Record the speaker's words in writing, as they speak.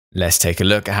Let's take a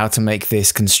look at how to make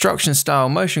this construction style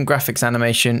motion graphics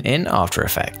animation in After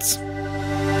Effects.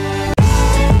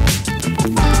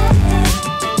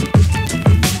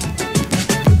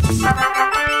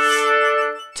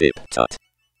 TipTut.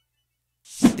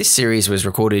 This series was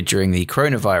recorded during the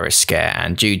coronavirus scare,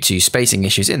 and due to spacing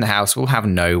issues in the house, we'll have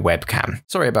no webcam.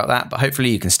 Sorry about that, but hopefully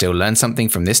you can still learn something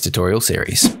from this tutorial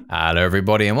series. Hello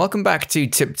everybody and welcome back to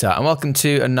TipTut and welcome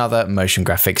to another motion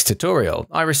graphics tutorial.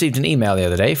 I received an email the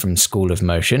other day from School of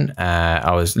Motion.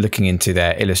 I was looking into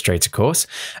their Illustrator course,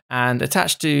 and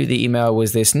attached to the email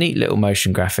was this neat little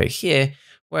motion graphic here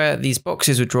where these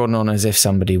boxes were drawn on as if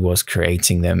somebody was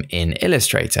creating them in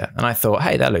Illustrator. And I thought,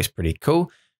 hey, that looks pretty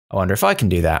cool. I wonder if I can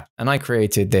do that. And I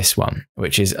created this one,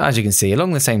 which is, as you can see,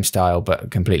 along the same style, but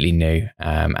completely new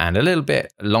and a little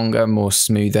bit longer, more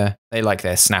smoother. They like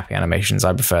their snappy animations.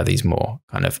 I prefer these more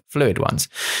kind of fluid ones.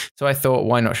 So I thought,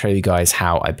 why not show you guys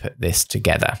how I put this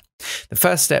together? The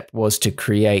first step was to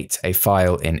create a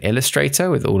file in Illustrator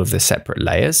with all of the separate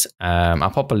layers.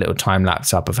 I'll pop a little time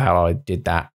lapse up of how I did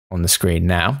that on the screen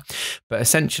now. But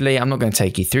essentially, I'm not going to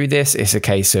take you through this. It's a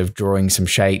case of drawing some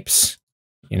shapes,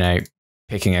 you know,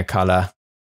 picking a color,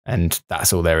 and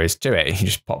that's all there is to it. You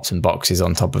just pop some boxes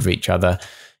on top of each other.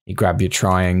 You grab your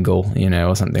triangle, you know,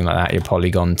 or something like that, your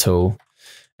polygon tool,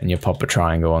 and you pop a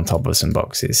triangle on top of some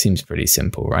boxes. Seems pretty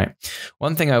simple, right?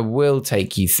 One thing I will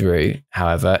take you through,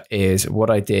 however, is what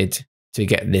I did to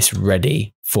get this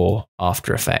ready for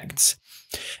After Effects.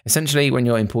 Essentially, when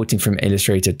you're importing from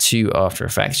Illustrator to After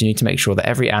Effects, you need to make sure that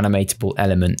every animatable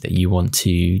element that you want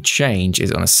to change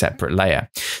is on a separate layer.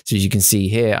 So as you can see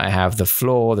here, I have the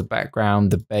floor, the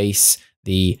background, the base,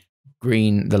 the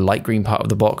green, the light green part of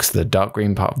the box, the dark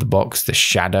green part of the box, the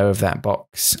shadow of that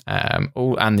box,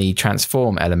 all and the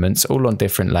transform elements all on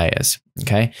different layers.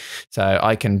 Okay, so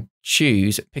I can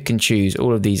pick and choose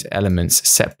all of these elements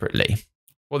separately.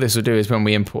 What this will do is when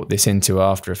we import this into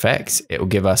After Effects, it will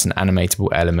give us an animatable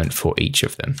element for each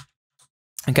of them.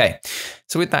 Okay,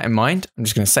 so with that in mind, I'm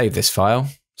just going to save this file.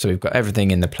 So we've got everything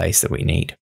in the place that we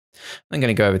need. I'm going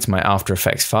to go over to my After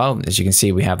Effects file. As you can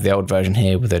see, we have the old version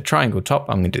here with a triangle top.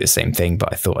 I'm going to do the same thing,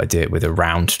 but I thought I'd do it with a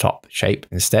round top shape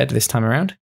instead this time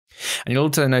around. And you'll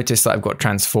also notice that I've got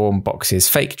transform boxes,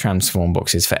 fake transform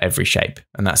boxes for every shape,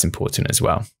 and that's important as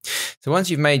well. So once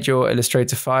you've made your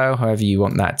Illustrator file, however you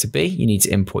want that to be, you need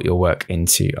to import your work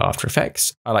into After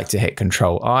Effects. I like to hit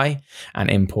Control-I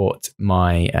and import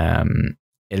my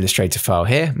Illustrator file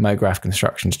here, MoGraph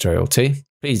Construction Tutorial 2.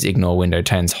 Please ignore Windows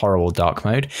 10's horrible dark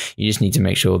mode. You just need to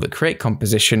make sure that Create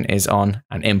Composition is on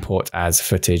and Import as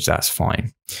Footage, that's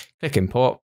fine. Click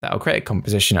Import, that'll create a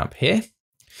composition up here.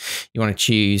 You want to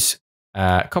choose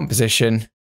composition,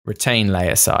 retain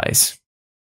layer size.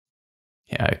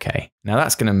 Yeah, okay. Now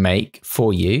that's going to make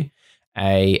for you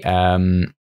a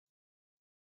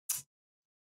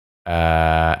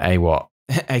what?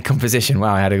 A composition.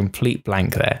 Wow, I had a complete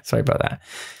blank there. Sorry about that.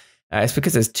 It's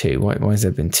because there's two. Why has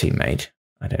there been two made?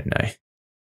 I don't know.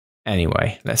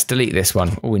 Anyway, let's delete this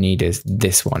one. All we need is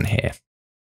this one here.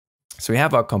 So we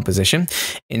have our composition.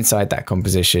 Inside that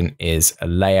composition is a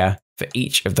layer for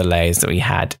each of the layers that we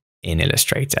had in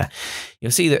Illustrator. You'll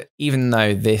see that even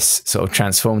though this sort of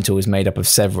transform tool is made up of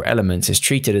several elements, it's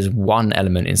treated as one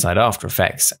element inside After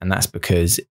Effects, and that's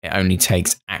because it only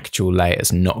takes actual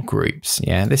layers, not groups.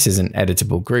 Yeah, this is an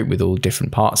editable group with all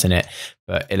different parts in it,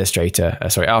 but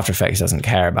After Effects doesn't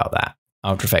care about that.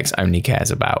 After Effects only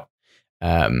cares about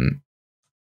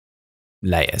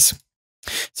layers.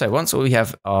 So once we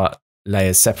have our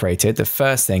layers separated, the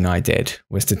first thing I did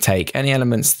was to take any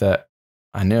elements that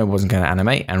I knew I wasn't going to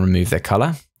animate and remove their color.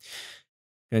 I'm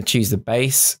going to choose the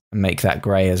base and make that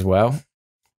gray as well.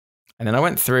 And then I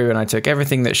went through and I took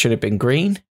everything that should have been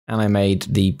green and I made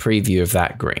the preview of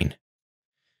that green.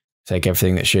 Take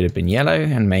everything that should have been yellow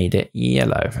and made it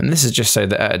yellow. And this is just so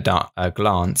that at a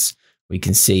glance, we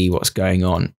can see what's going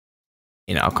on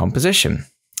in our composition.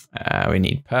 We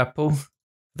need purple,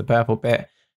 the purple bit.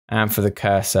 And for the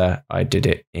cursor, I did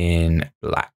it in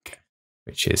black,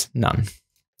 which is none.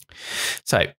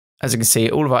 So as you can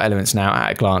see, all of our elements now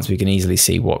at a glance, we can easily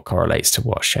see what correlates to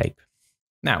what shape.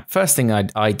 Now, first thing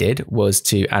I did was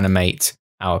to animate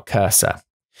our cursor.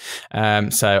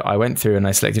 So I went through and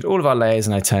I selected all of our layers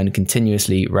and I turned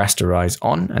continuously rasterize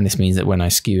on. And this means that when I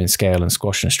skew and scale and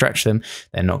squash and stretch them,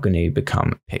 they're not going to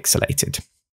become pixelated.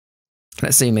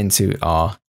 Let's zoom into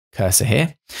our cursor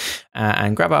here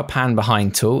and grab our pan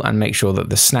behind tool and make sure that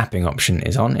the snapping option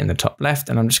is on in the top left.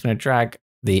 And I'm just going to drag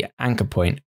the anchor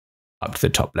point up to the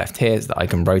top left here so that I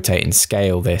can rotate and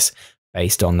scale this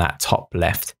based on that top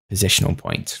left positional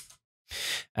point.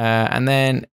 And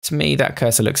then to me, that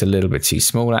cursor looks a little bit too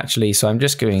small actually. So I'm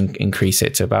just going to increase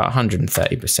it to about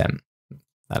 130%.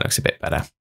 That looks a bit better.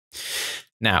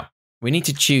 Now, we need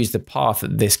to choose the path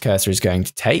that this cursor is going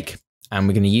to take. And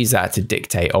we're going to use that to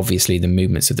dictate, obviously, the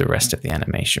movements of the rest of the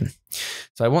animation.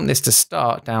 So I want this to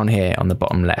start down here on the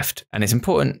bottom left. And it's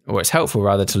important, or it's helpful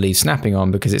rather, to leave snapping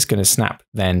on because it's going to snap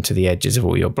then to the edges of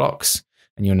all your blocks.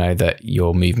 And you'll know that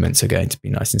your movements are going to be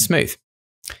nice and smooth.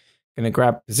 I'm going to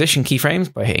grab position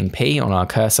keyframes by hitting P on our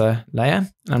cursor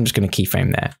layer. And I'm just going to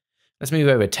keyframe there. Let's move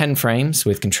over 10 frames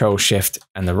with Control Shift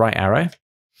and the right arrow.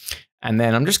 And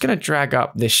then I'm just going to drag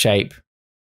up this shape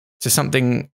to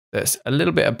something that's a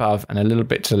little bit above and a little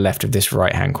bit to the left of this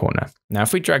right-hand corner. Now,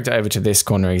 if we dragged it over to this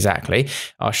corner exactly,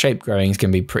 our shape growing is going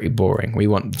to be pretty boring. We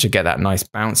want to get that nice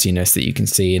bounciness that you can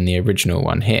see in the original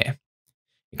one here.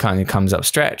 It kind of comes up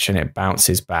stretch and it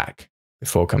bounces back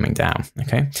before coming down,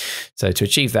 okay? So to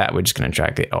achieve that, we're just going to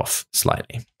drag it off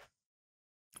slightly.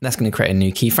 That's going to create a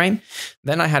new keyframe.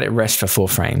 Then I had it rest for 4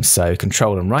 frames. So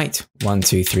Control and right, 1,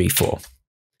 2, 3, 4.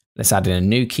 Let's add in a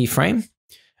new keyframe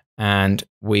and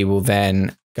we will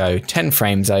then go 10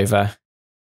 frames over.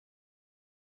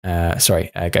 Go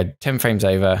 10 frames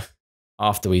over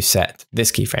after we've set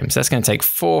this keyframe. So that's going to take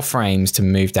 4 frames to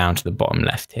move down to the bottom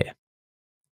left here.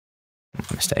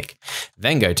 Mistake.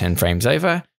 Then go 10 frames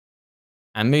over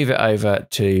and move it over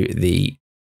to the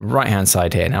right-hand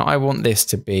side here. Now I want this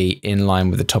to be in line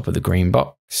with the top of the green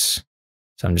box.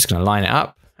 So I'm just going to line it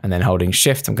up and then holding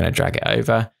Shift, I'm going to drag it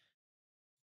over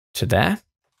to there.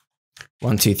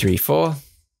 1, 2, 3, 4.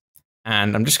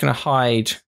 And I'm just going to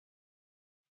hide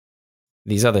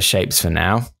these other shapes for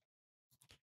now.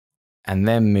 And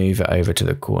then move it over to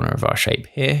the corner of our shape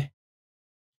here.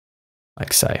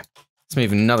 Like so. Let's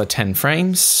move another 10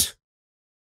 frames.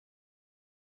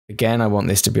 Again, I want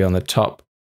this to be on the top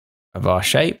of our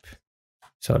shape.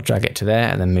 So I'll drag it to there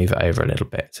and then move it over a little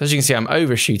bit. So as you can see, I'm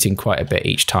overshooting quite a bit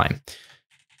each time.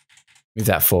 Move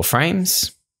that 4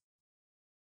 frames.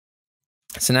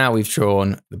 So now we've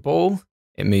drawn the ball.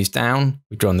 It moves down,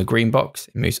 we've drawn the green box,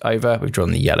 it moves over, we've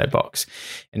drawn the yellow box.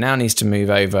 It now needs to move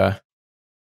over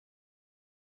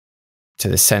to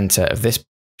the center of this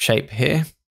shape here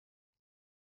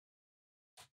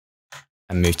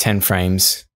and move 10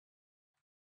 frames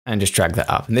and just drag that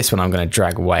up. And this one I'm going to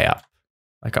drag way up,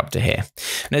 like up to here.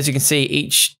 And as you can see,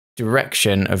 each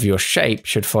direction of your shape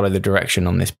should follow the direction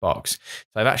on this box.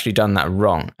 So I've actually done that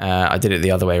wrong. I did it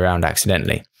the other way around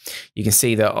accidentally. You can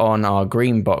see that on our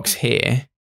green box here,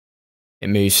 it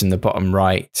moves from the bottom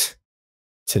right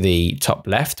to the top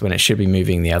left when it should be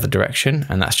moving the other direction.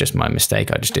 And that's just my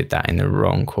mistake. I just did that in the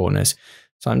wrong corners.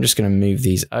 So I'm just going to move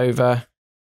these over.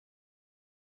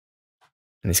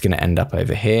 And it's going to end up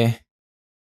over here.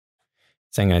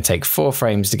 So I'm going to take 4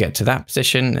 frames to get to that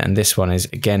position. And this one is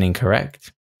again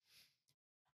incorrect.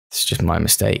 It's just my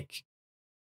mistake.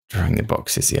 Drawing the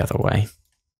boxes the other way.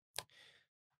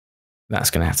 That's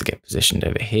going to have to get positioned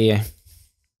over here.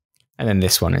 And then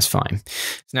this one is fine.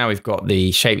 So now we've got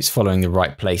the shapes following the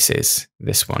right places.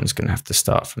 This one's going to have to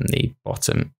start from the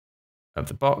bottom of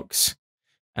the box.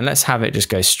 And let's have it just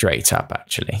go straight up,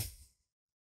 actually.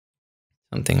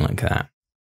 Something like that.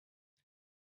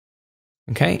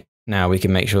 Okay, now we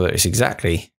can make sure that it's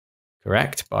exactly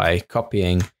correct by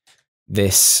copying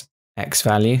this X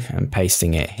value and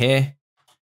pasting it here,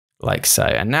 like so.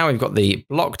 And now we've got the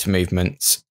blocked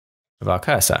movements of our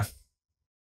cursor.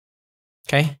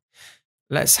 Okay,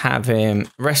 let's have him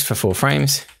rest for 4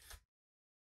 frames,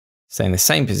 stay in the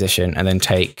same position, and then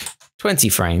take 20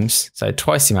 frames, so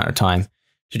twice the amount of time,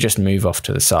 to just move off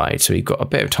to the side. So we've got a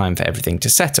bit of time for everything to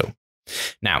settle.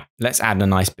 Now, let's add a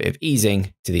nice bit of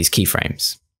easing to these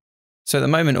keyframes. So at the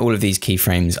moment, all of these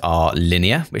keyframes are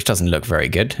linear, which doesn't look very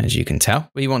good, as you can tell.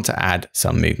 We want to add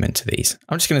some movement to these.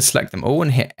 I'm just going to select them all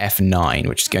and hit F9,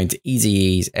 which is going to easy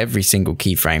ease every single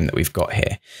keyframe that we've got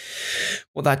here.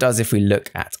 What that does, if we look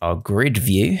at our grid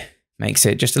view, makes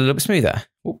it just a little bit smoother.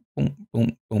 Boom, boom,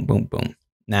 boom, boom, boom, boom.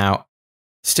 Now,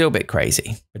 still a bit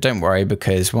crazy, but don't worry,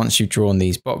 because once you've drawn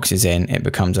these boxes in, it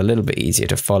becomes a little bit easier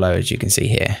to follow, as you can see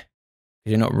here.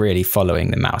 You're not really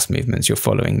following the mouse movements, you're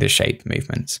following the shape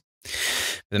movements.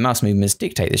 The mouse movements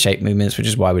dictate the shape movements, which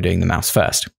is why we're doing the mouse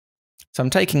first. So I'm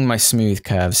taking my smooth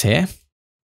curves here,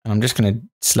 and I'm just going to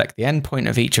select the end point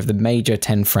of each of the major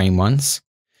 10 frame ones.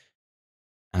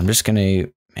 I'm just going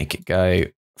to make it go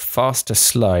fast to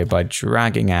slow by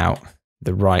dragging out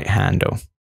the right handle.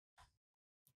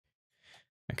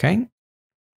 Okay. I'm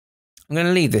going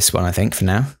to leave this one, I think, for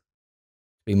now.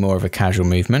 Be more of a casual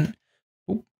movement.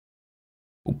 Boop,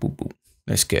 boop, boop, boop.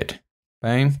 That's good.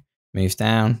 Boom. moves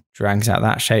down, drags out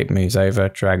that shape, moves over,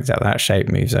 drags out that shape,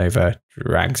 moves over,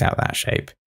 drags out that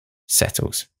shape,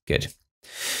 settles. Good.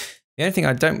 The only thing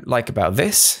I don't like about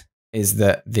this is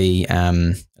that the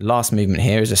last movement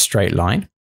here is a straight line.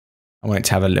 I want it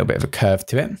to have a little bit of a curve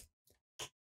to it,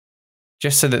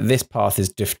 just so that this path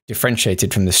is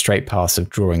differentiated from the straight paths of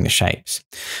drawing the shapes.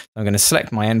 I'm going to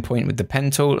select my endpoint with the pen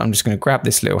tool. I'm just going to grab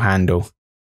this little handle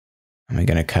and we're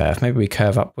going to curve. Maybe we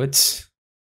curve upwards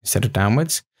instead of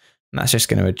downwards. And that's just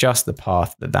going to adjust the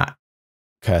path that that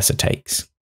cursor takes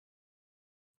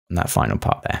on that final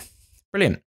part there.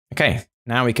 Brilliant. Okay,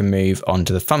 now we can move on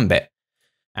to the fun bit.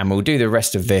 And we'll do the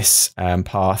rest of this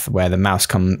path where the mouse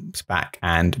comes back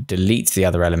and deletes the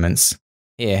other elements.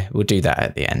 Here, we'll do that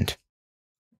at the end.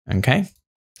 Okay.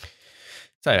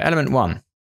 So element 1,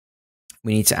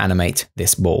 we need to animate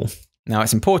this ball. Now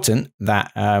it's important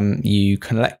that you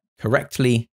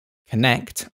correctly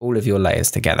connect all of your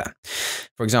layers together.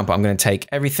 For example, I'm going to take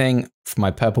everything from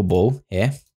my purple ball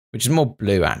here, which is more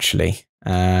blue actually.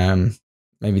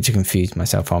 Maybe to confuse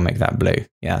myself, I'll make that blue.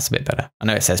 Yeah, that's a bit better. I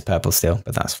know it says purple still,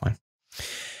 but that's fine.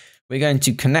 We're going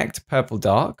to connect purple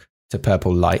dark to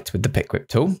purple light with the pick whip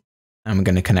tool. And we're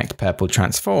going to connect purple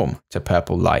transform to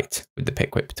purple light with the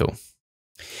pick whip tool.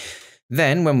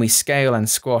 Then when we scale and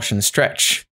squash and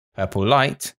stretch purple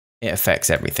light, it affects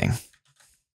everything.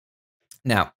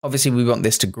 Now, obviously we want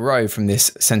this to grow from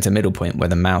this center middle point where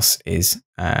the mouse is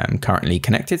currently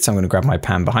connected. So I'm going to grab my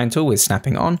pan behind tool with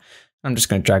snapping on. I'm just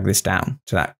going to drag this down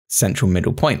to that central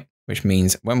middle point, which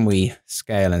means when we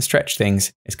scale and stretch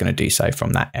things, it's going to do so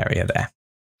from that area there.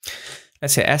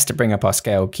 Let's hit S to bring up our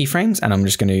scale keyframes, and I'm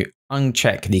just going to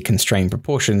uncheck the constrained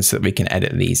proportions so that we can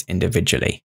edit these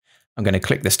individually. I'm going to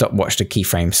click the stopwatch to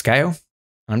keyframe scale, and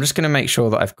I'm just going to make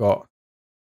sure that I've got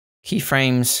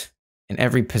keyframes in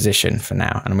every position for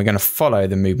now, and we're going to follow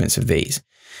the movements of these.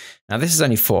 Now this is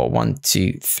only 4, 1,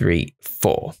 2, 3,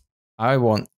 4. I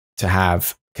want to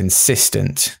have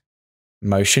consistent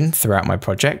motion throughout my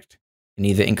project in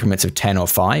either increments of 10 or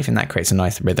 5, and that creates a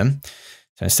nice rhythm.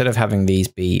 So instead of having these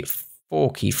be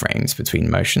 4 keyframes between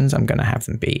motions, I'm going to have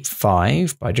them be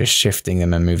 5 by just shifting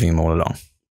them and moving them all along.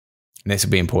 And this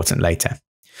will be important later.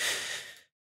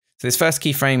 So this first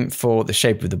keyframe for the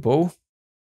shape of the ball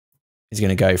is going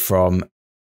to go from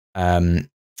 0,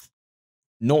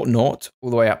 0 all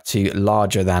the way up to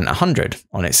larger than 100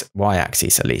 on its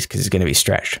y-axis at least, because it's going to be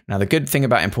stretched. Now the good thing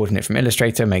about importing it from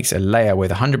Illustrator makes a layer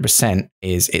with 100%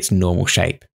 is its normal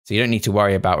shape. So you don't need to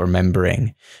worry about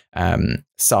remembering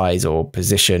size or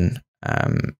position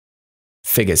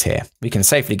figures here. We can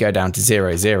safely go down to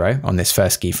 0, 0 on this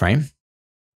first keyframe.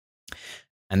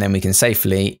 And then we can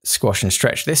safely squash and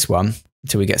stretch this one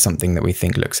until we get something that we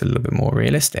think looks a little bit more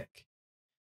realistic.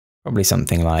 Probably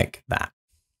something like that.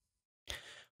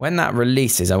 When that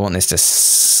releases, I want this to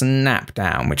snap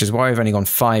down, which is why we've only gone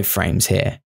 5 frames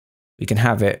here. We can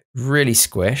have it really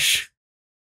squish.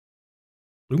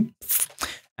 And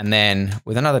then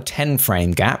with another 10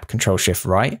 frame gap, Control Shift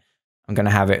right, I'm going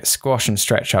to have it squash and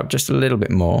stretch up just a little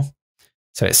bit more.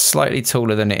 So it's slightly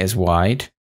taller than it is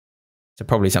wide. So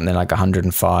probably something like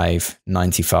 105,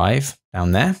 95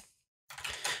 down there.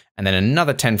 And then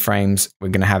another 10 frames, we're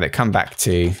going to have it come back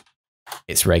to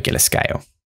its regular scale.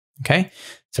 Okay,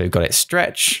 so we've got it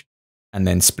stretch and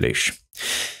then sploosh.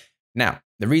 Now,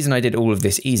 the reason I did all of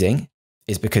this easing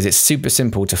is because it's super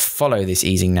simple to follow this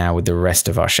easing now with the rest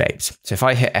of our shapes. So if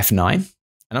I hit F9,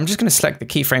 and I'm just going to select the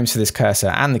keyframes for this cursor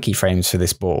and the keyframes for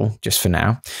this ball, just for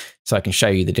now, so I can show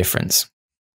you the difference.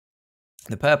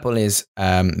 The purple is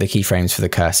the keyframes for the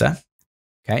cursor.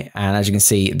 Okay, and as you can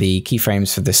see, the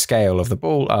keyframes for the scale of the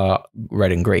ball are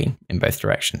red and green in both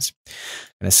directions.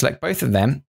 I'm going to select both of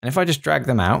them, and if I just drag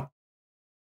them out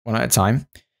one at a time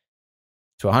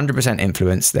to 100%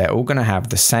 influence, they're all going to have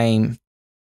the same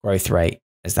growth rate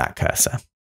as that cursor.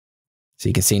 So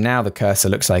you can see now the cursor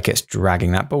looks like it's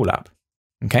dragging that ball up.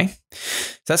 Okay,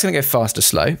 so that's going to go fast or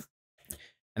slow. And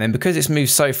then because it's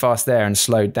moved so fast there and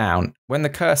slowed down, when the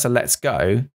cursor lets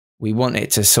go, we want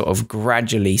it to sort of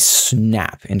gradually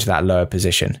snap into that lower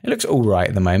position. It looks all right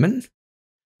at the moment,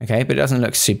 okay, but it doesn't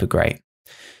look super great.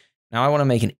 Now I want to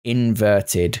make an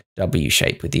inverted W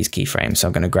shape with these keyframes. So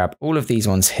I'm going to grab all of these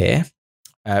ones here,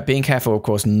 being careful, of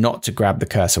course, not to grab the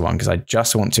cursor one because I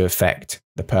just want to affect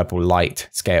the purple light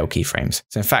scale keyframes.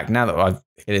 So in fact, now that I've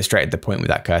illustrated the point with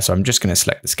that cursor, I'm just going to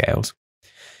select the scales.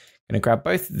 I'm going to grab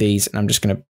both of these and I'm just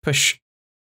going to push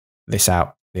this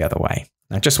out the other way.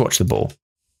 Now just watch the ball.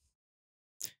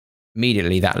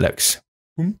 Immediately that looks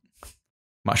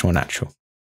much more natural.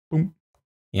 Boom.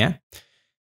 Yeah.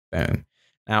 Boom.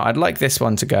 Now I'd like this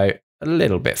one to go a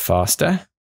little bit faster.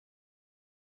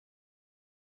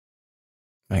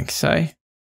 like so. And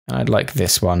I'd like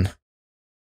this one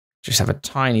just have a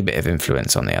tiny bit of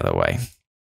influence on the other way.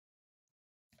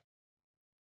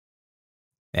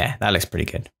 Yeah, that looks pretty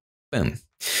good. Boom.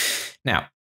 Now,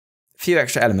 a few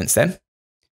extra elements then.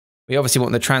 We obviously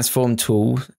want the transform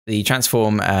tool, the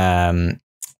transform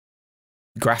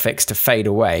graphics to fade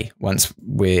away once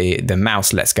the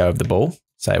mouse lets go of the ball.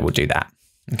 So we'll do that.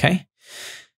 Okay.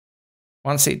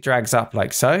 Once it drags up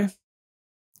like so,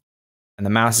 and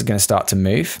the mouse is going to start to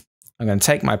move, I'm going to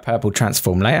take my purple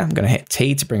transform layer. I'm going to hit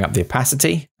T to bring up the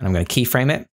opacity, and I'm going to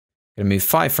keyframe it. I'm going to move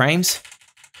 5 frames.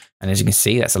 And as you can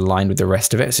see, that's aligned with the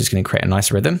rest of it. So it's going to create a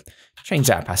nice rhythm. Change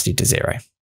that opacity to 0.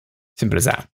 Simple as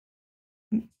that.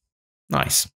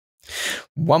 Nice.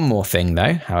 One more thing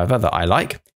though, however, that I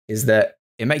like is that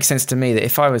it makes sense to me that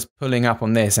if I was pulling up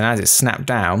on this and as it snapped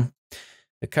down,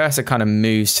 the cursor kind of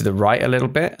moves to the right a little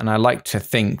bit. And I like to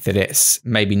think that it's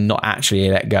maybe not actually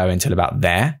let go until about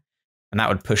there. And that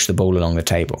would push the ball along the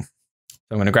table. So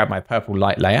I'm going to grab my purple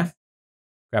light layer,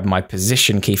 grab my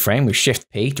position keyframe with Shift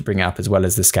P to bring it up as well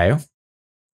as the scale.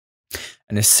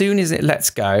 And as soon as it lets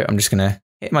go, I'm just going to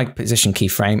hit my position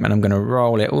keyframe and I'm going to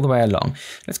roll it all the way along.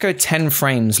 Let's go 10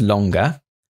 frames longer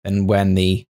than when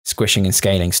the squishing and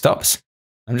scaling stops.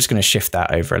 I'm just going to shift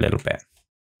that over a little bit.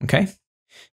 Okay.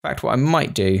 In fact, what I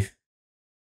might do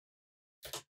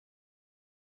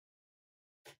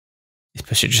is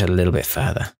push it just a little bit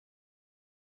further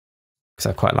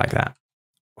because I quite like that.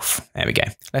 Oof, there we go.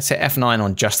 Let's hit F9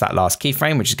 on just that last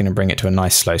keyframe, which is going to bring it to a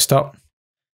nice slow stop.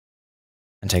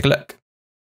 And take a look.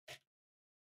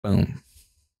 Boom.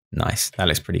 Nice. That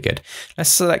looks pretty good.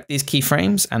 Let's select these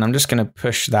keyframes and I'm just going to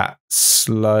push that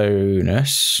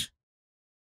slowness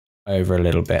over a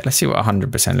little bit. Let's see what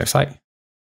 100% looks like.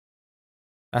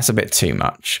 That's a bit too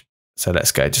much. So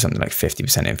let's go to something like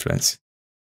 50% influence.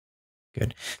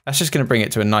 Good. That's just going to bring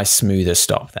it to a nice smoother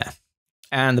stop there.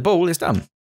 And the ball is done.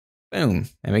 Boom.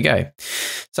 There we go.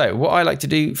 So what I like to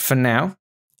do for now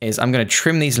is I'm going to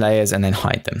trim these layers and then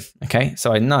hide them. Okay,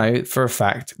 so I know for a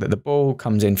fact that the ball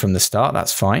comes in from the start,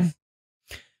 that's fine.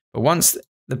 But once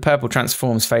the purple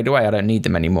transforms fade away, I don't need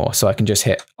them anymore. So I can just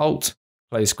hit Alt,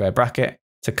 close square bracket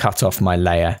to cut off my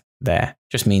layer there.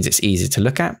 Just means it's easy to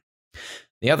look at.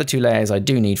 The other 2 layers I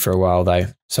do need for a while though.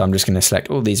 So I'm just going to select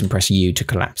all these and press U to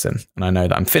collapse them. And I know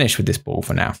that I'm finished with this ball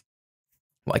for now.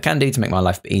 What I can do to make my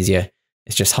life a bit easier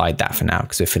is just hide that for now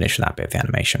because we're finished with that bit of the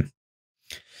animation.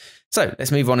 So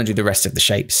let's move on and do the rest of the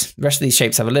shapes. The rest of these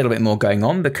shapes have a little bit more going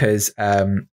on because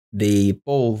the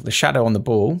shadow on the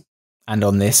ball and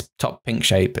on this top pink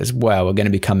shape as well are going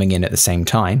to be coming in at the same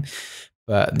time.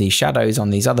 But the shadows on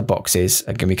these other boxes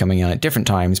are going to be coming in at different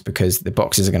times because the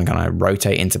boxes are going to kind of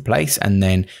rotate into place. And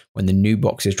then when the new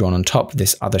box is drawn on top,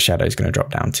 this other shadow is going to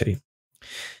drop down too.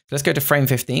 So let's go to frame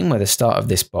 15 where the start of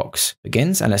this box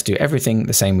begins. And let's do everything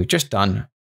the same we've just done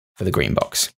for the green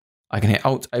box. I can hit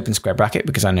Alt, open square bracket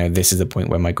because I know this is the point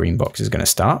where my green box is going to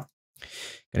start. I'm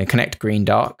going to connect green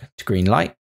dark to green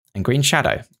light and green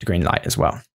shadow to green light as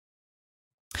well.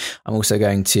 I'm also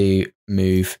going to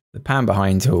move the pan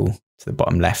behind tool to the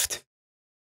bottom left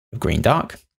of green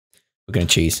dark. We're going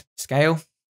to choose scale.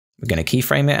 We're going to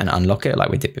keyframe it and unlock it like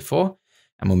we did before.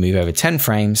 And we'll move over 10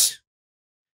 frames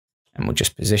and we'll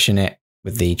just position it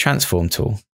with the transform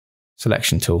tool,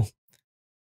 selection tool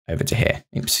over to here.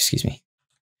 Oops, excuse me.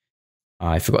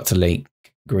 I forgot to link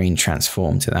green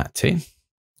transform to that too.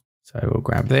 So we'll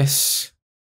grab this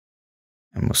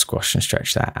and we'll squash and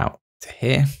stretch that out to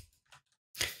here.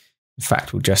 In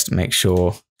fact, we'll just make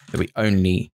sure that we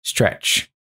only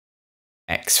stretch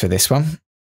X for this one,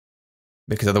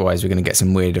 because otherwise we're going to get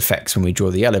some weird effects when we draw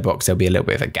the yellow box. There'll be a little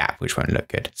bit of a gap, which won't look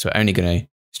good. So we're only going to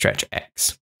stretch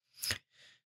X.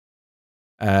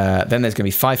 Then there's going to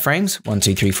be 5 frames, 1,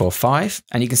 2, 3, 4, 5.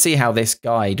 And you can see how this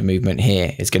guide movement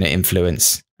here is going to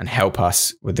influence and help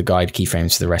us with the guide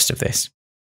keyframes for the rest of this.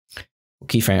 We'll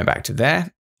keyframe it back to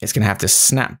there. It's going to have to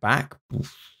snap back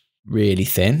really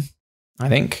thin, I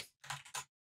think.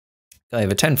 Go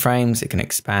over 10 frames, it can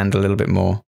expand a little bit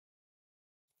more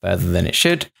further than it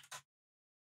should.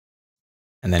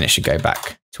 And then it should go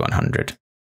back to 100.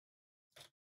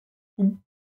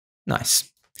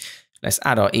 Nice. Let's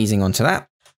add our easing onto that.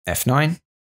 F9.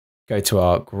 Go to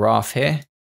our graph here.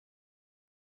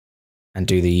 And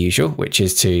do the usual, which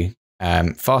is to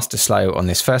fast to slow on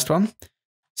this first one.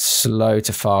 Slow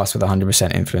to fast with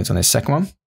 100% influence on this second one.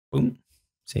 Boom.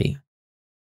 See.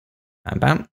 Bam,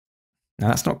 bam. Now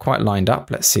that's not quite lined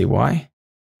up. Let's see why.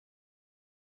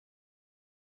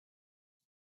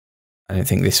 I don't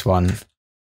think this one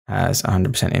has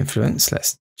 100% influence.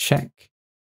 Let's check.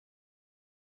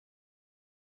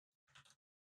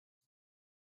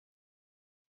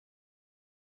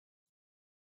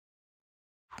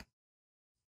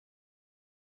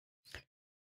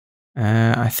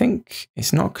 I think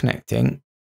it's not connecting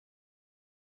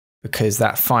because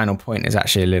that final point is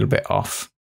actually a little bit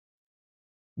off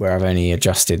where I've only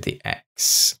adjusted the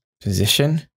X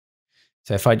position.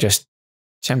 So if I just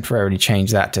temporarily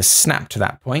change that to snap to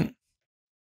that point,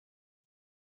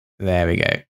 there we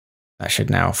go. That should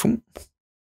now,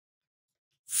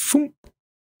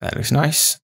 that looks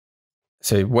nice.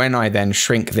 So when I then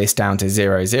shrink this down to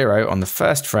 0, 0 on the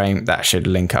first frame, that should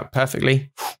link up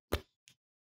perfectly.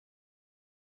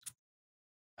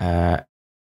 Oh,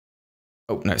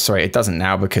 no, sorry, it doesn't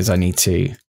now because I need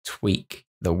to tweak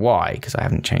the Y because I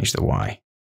haven't changed the Y.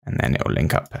 And then it will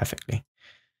link up perfectly.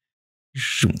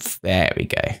 There we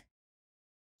go.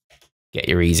 Get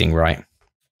your easing right.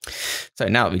 So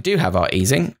now that we do have our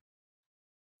easing,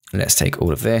 let's take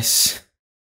all of this,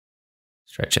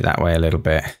 stretch it that way a little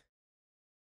bit,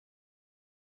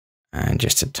 and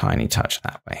just a tiny touch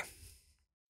that way.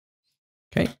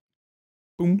 Okay.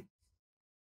 Boom.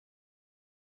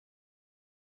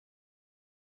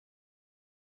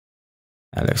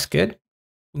 That looks good.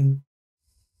 Boom.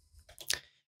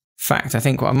 In fact, I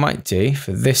think what I might do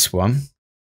for this one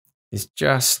is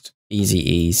just easy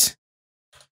ease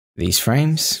these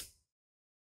frames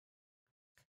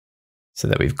so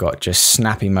that we've got just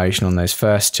snappy motion on those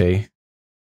first two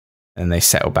and they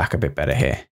settle back a bit better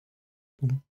here.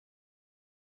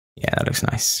 Yeah, that looks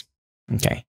nice.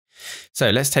 Okay, so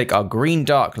let's take our green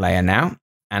dark layer now,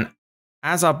 and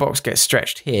as our box gets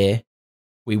stretched here,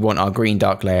 we want our green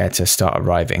dark layer to start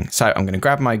arriving. So I'm going to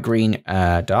grab my green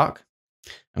dark.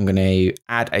 I'm going to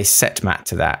add a set matte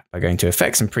to that by going to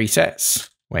Effects and Presets,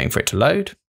 waiting for it to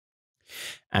load,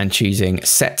 and choosing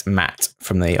Set Matte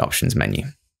from the Options menu.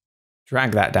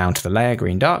 Drag that down to the layer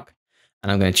Green Dark,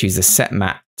 and I'm going to choose the Set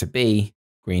Matte to be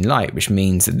Green Light, which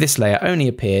means that this layer only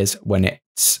appears when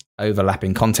it's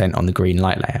overlapping content on the green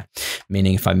light layer,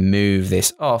 meaning if I move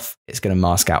this off, it's going to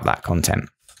mask out that content.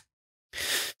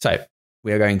 So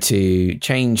we are going to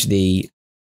change the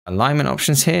alignment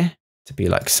options here to be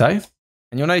like so.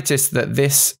 And you'll notice that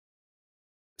this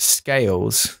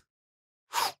scales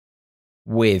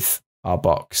with our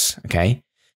box, okay?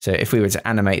 So if we were to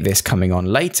animate this coming on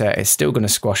later, it's still going to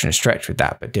squash and stretch with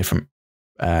that, but different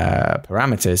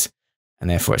parameters, and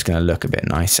therefore it's going to look a bit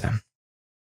nicer.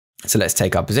 So let's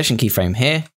take our position keyframe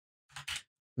here,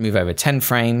 move over 10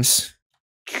 frames,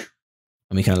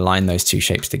 and we can align those two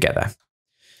shapes together.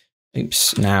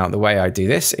 Oops. Now, the way I do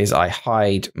this is I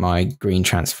hide my green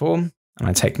transform, and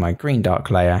I take my green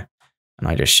dark layer, and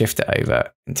I just shift it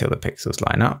over until the pixels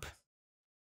line up,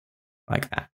 like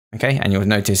that. Okay, and you'll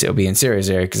notice it'll be in 0,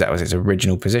 0 because that was its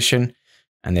original position,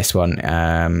 and this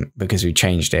one, because we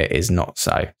changed it, is not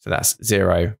so. So that's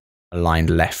 0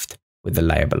 aligned left with the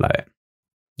layer below it.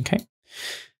 Okay,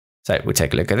 so we'll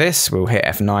take a look at this. We'll hit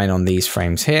F9 on these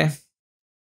frames here,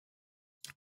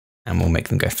 and we'll make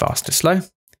them go fast to slow.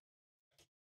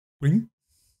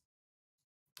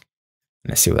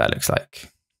 Let's see what that looks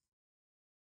like.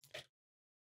 I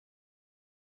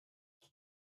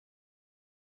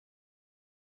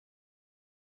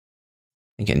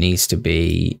think it needs to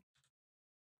be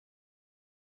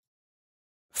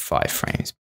 5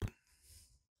 frames.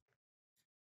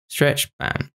 Stretch,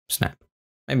 bam, snap.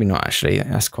 Maybe not actually,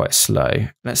 that's quite slow.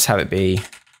 Let's have it be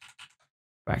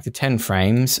back to 10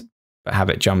 frames, but have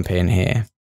it jump in here.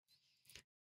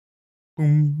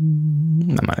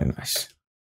 Boom. That might be nice.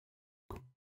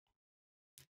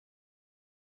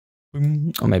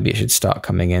 Boom. Or maybe it should start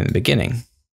coming in at the beginning.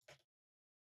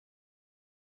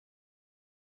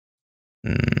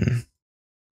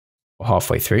 Or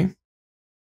halfway through.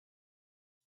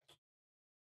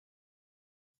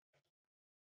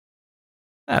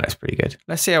 That looks pretty good.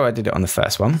 Let's see how I did it on the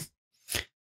first one.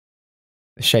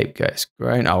 The shape gets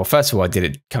grown. Oh, well, first of all, I did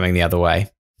it coming the other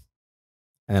way.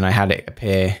 And then I had it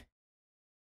appear.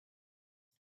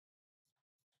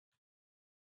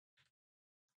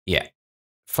 Yeah.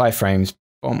 5 frames.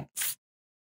 Boom.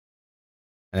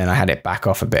 And then I had it back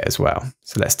off a bit as well.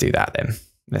 So let's do that then.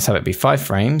 Let's have it be 5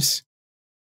 frames.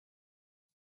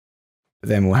 But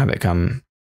then we'll have it come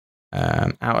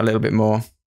out a little bit more.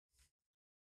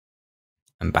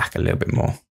 And back a little bit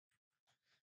more.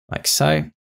 Like so.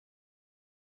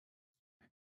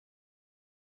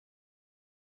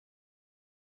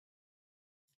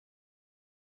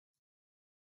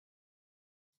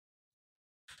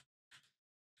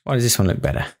 Why does this one look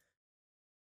better?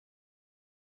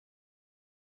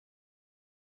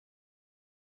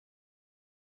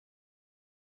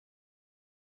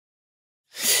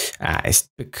 It's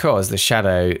because the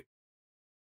shadow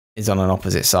is on an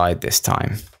opposite side this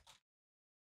time.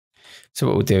 So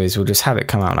what we'll do is we'll just have it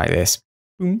come out like this.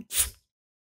 Boom.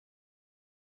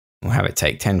 We'll have it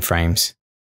take 10 frames.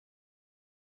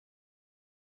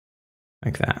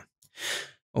 Like that.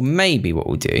 Or maybe what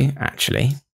we'll do,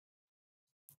 actually,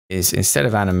 is instead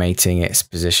of animating its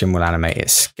position, we'll animate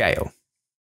its scale.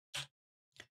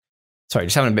 Sorry,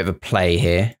 just having a bit of a play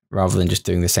here, rather than just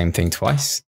doing the same thing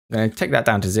twice. I'm going to take that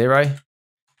down to 0.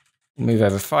 Move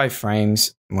over 5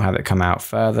 frames, and we'll have it come out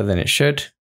further than it should.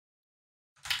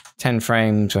 10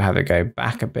 frames, we'll have it go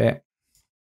back a bit.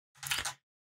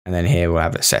 And then here we'll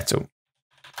have it settle.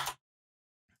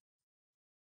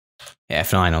 Hit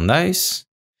F9 on those.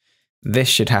 This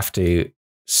should have to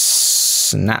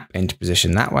snap into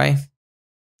position that way.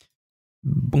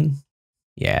 Boom.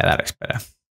 Yeah, that looks better.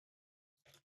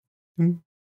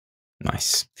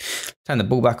 Nice. Turn the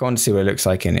ball back on to see what it looks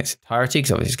like in its entirety,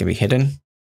 because obviously it's going to be hidden.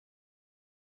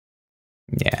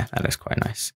 Yeah, that looks quite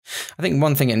nice. I think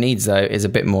one thing it needs, though, is a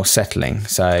bit more settling.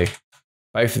 So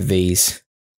both of these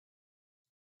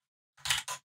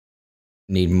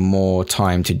need more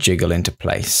time to jiggle into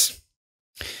place.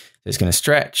 So it's going to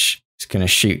stretch. It's going to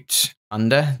shoot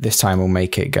under. This time we'll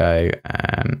make it go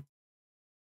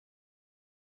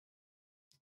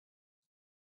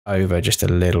over just a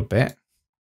little bit.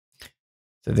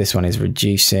 So this one is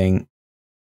reducing.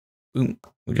 Boom.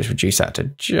 We'll just reduce that to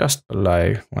just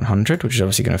below 100, which is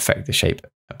obviously going to affect the shape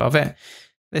above it.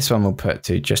 This one we'll put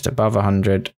to just above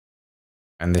 100.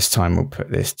 And this time we'll put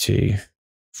this to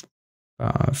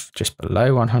just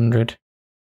below 100.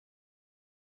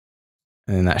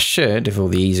 And then that should, if all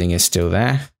the easing is still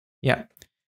there,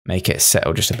 make it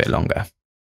settle just a bit longer.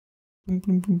 Yeah,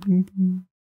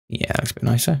 that looks a bit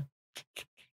nicer.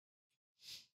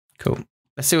 Cool.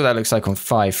 Let's see what that looks like on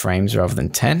 5 frames rather than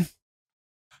 10.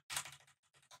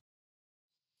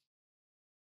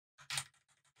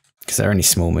 Because there are only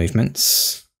small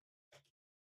movements.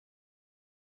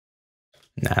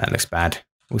 Nah, that looks bad.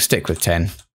 We'll stick with 10.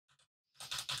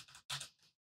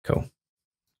 Cool.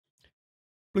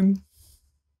 Boom.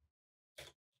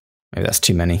 Maybe that's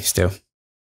too many still.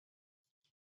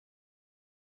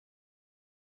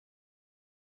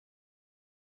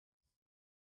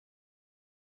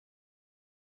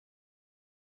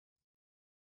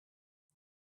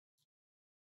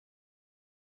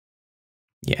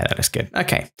 Yeah, that looks good.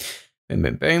 Okay. Boom,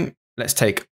 boom, boom. Let's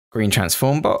take green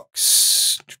transform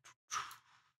box.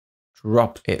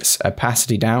 Drop its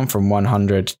opacity down from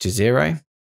 100 to 0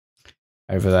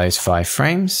 over those 5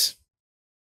 frames.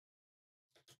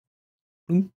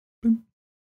 Boom, boom.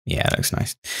 Yeah, that looks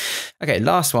nice. Okay,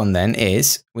 last one then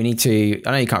is we need to,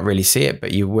 I know you can't really see it,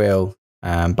 but you will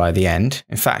by the end.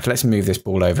 In fact, let's move this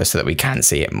ball over so that we can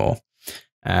see it more.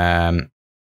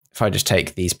 If I just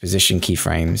take these position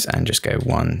keyframes and just go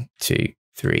 1, 2,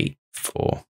 3,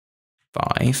 4,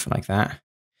 5, like that.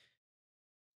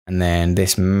 And then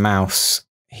this mouse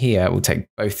here, we'll take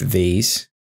both of these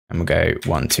and we'll go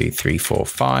 1, 2, 3, 4,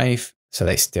 5. So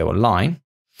they still align.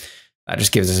 That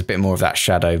just gives us a bit more of that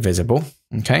shadow visible.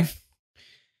 Okay.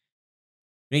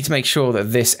 We need to make sure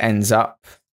that this ends up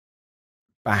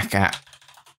back at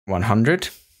 100.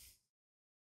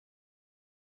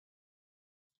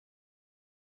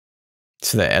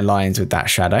 So that it aligns with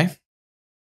that shadow.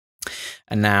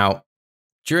 And now,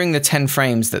 during the 10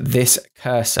 frames that this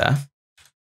cursor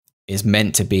is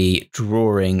meant to be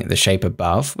drawing the shape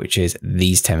above, which is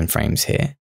these 10 frames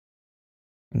here,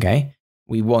 okay,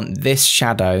 we want this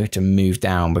shadow to move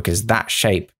down because that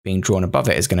shape being drawn above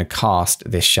it is going to cast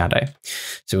this shadow.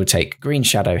 So we'll take green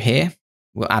shadow here.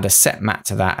 We'll add a set matte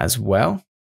to that as well,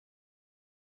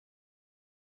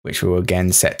 which will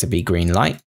again set to be green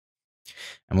light.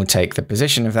 And we'll take the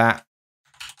position of that,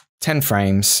 10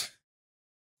 frames.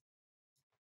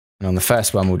 And on the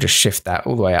first one, we'll just shift that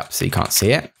all the way up so you can't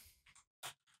see it.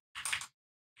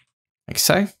 Like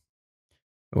so.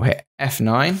 We'll hit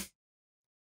F9.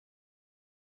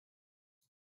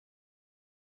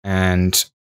 And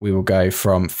we will go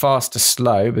from fast to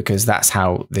slow because that's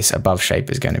how this above shape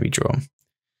is going to be drawn.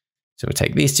 So we'll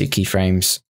take these 2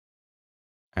 keyframes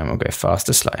and we'll go fast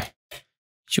to slow.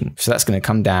 So that's going to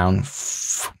come down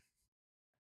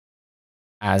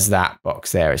as that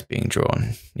box there is being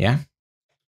drawn. Yeah.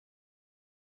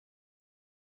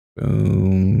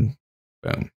 Boom,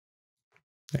 boom.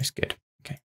 That's good.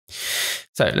 Okay.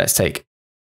 So let's take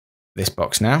this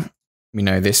box now. We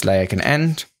know this layer can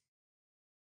end.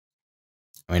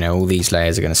 We know all these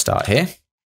layers are going to start here.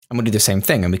 And we'll do the same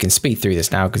thing. And we can speed through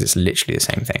this now because it's literally the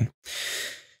same thing.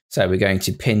 So we're going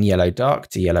to pin yellow dark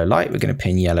to yellow light. We're going to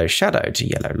pin yellow shadow to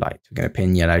yellow light. We're going to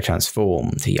pin yellow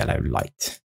transform to yellow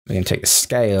light. We're going to take the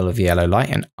scale of yellow light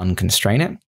and unconstrain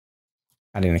it.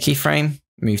 Add in a keyframe,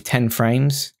 move 10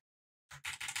 frames,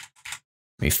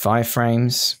 move 5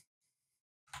 frames,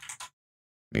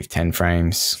 move 10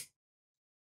 frames.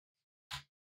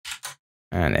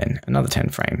 And then another 10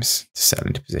 frames to settle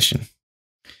into position.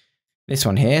 This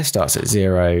one here starts at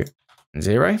 0 and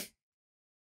 0.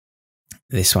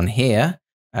 This one here,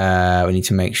 we need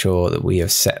to make sure that we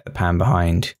have set the pan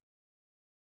behind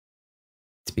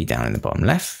to be down in the bottom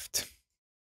left.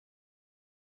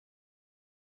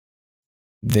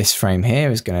 This frame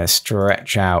here is going to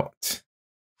stretch out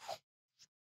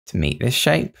to meet this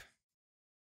shape.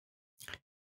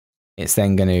 It's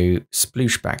then going to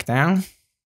sploosh back down.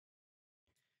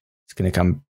 It's going to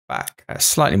come back at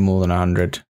slightly more than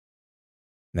 100. And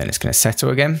then it's going to settle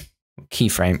again. We'll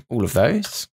keyframe all of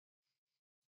those.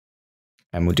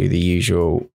 And we'll do the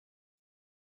usual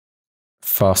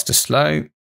fast to slow.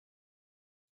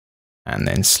 And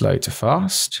then slow to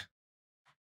fast.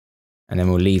 And then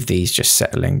we'll leave these just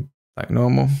settling like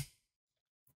normal.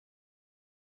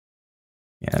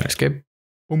 Yeah, that looks good.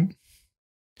 Boom.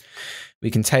 We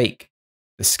can take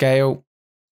the scale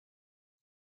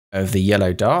of the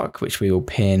yellow dark, which we will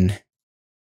pin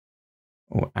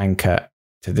or anchor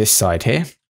to this side here.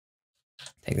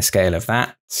 Take the scale of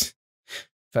that.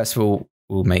 First of all,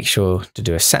 we'll make sure to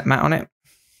do a set mat on it.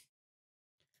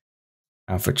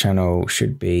 Alpha channel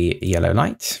should be yellow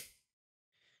light.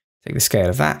 Take the scale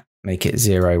of that, make it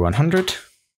 0, 100.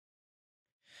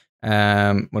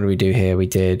 What do we do here? We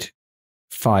did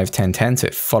 5, 10, 10, so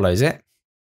it follows it.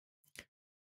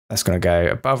 That's going to go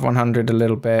above 100 a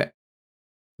little bit.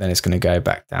 Then it's going to go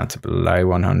back down to below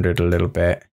 100 a little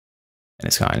bit. And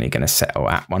it's only going to settle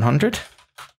at 100.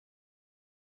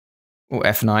 We'll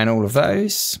F9 all of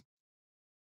those.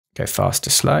 Go fast to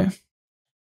slow. And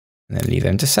then leave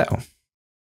them to settle.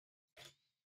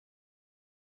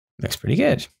 Looks pretty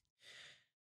good.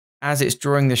 As it's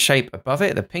drawing the shape above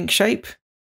it, the pink shape,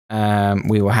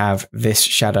 we will have this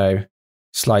shadow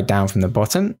slide down from the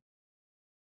bottom.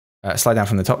 Slide down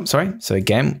from the top, sorry. So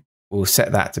again, we'll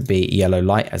set that to be yellow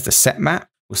light as the set mat.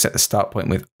 We'll set the start point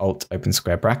with Alt open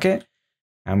square bracket.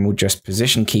 And we'll just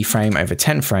position keyframe over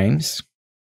 10 frames.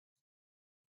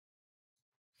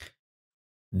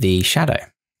 The shadow.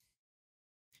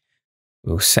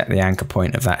 We'll set the anchor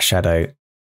point of that shadow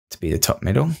to be the top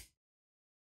middle.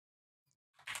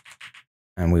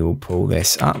 And we will pull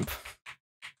this up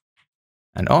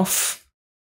and off.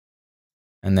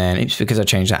 And then, oops, because I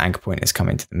changed that anchor point, it's come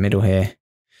into the middle here.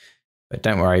 But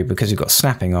don't worry, because we've got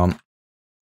snapping on,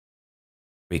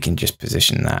 we can just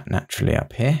position that naturally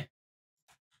up here.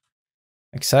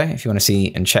 Like so. If you want to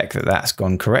see and check that that's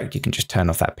gone correct, you can just turn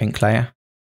off that pink layer.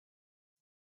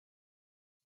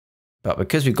 But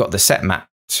because we've got the set mat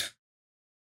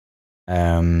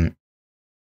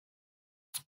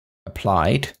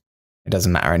applied, it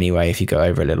doesn't matter anyway if you go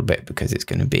over a little bit because it's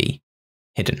going to be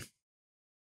hidden.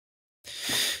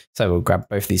 So we'll grab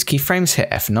both these keyframes, hit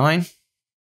F9.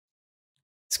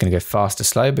 It's going to go fast to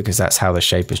slow because that's how the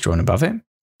shape is drawn above it.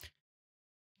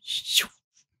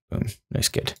 Boom, looks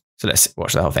good. So let's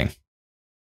watch the whole thing.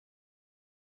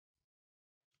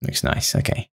 Looks nice,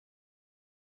 okay.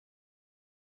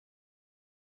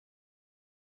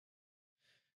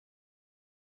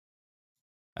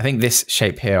 I think this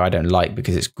shape here I don't like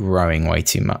because it's growing way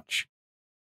too much.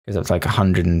 Because it's like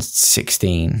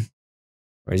 116.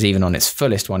 Whereas even on its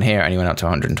fullest one here, it only went up to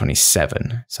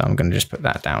 127. So I'm going to just put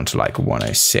that down to like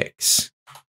 106.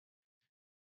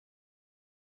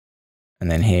 And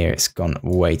then here it's gone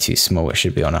way too small. It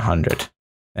should be on 100.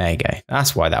 There you go.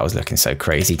 That's why that was looking so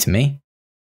crazy to me.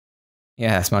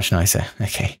 Yeah, that's much nicer.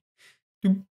 Okay.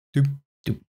 Doop, doop,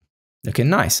 doop. Looking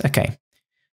nice. Okay.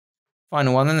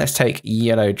 Final one then. Let's take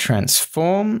yellow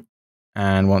transform.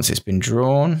 And once it's been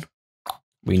drawn,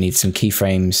 we need some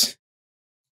keyframes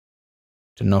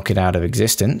to knock it out of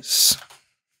existence.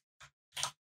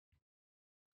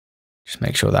 Just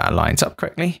make sure that aligns up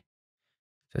correctly.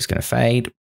 So it's going to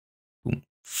fade. Boom.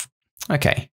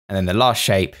 Okay. And then the last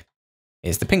shape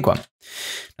is the pink one.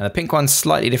 Now the pink one's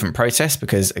slightly different process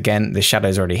because again, the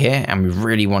shadow's already here and we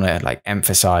really want to like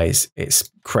emphasize its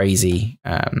crazy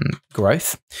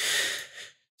growth.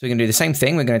 So we're going to do the same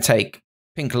thing. We're going to take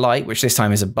pink light, which this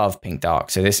time is above pink dark.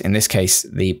 So in this case,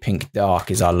 the pink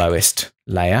dark is our lowest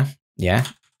layer. Yeah.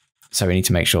 So we need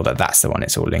to make sure that that's the one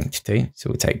it's all linked to. So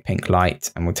we'll take pink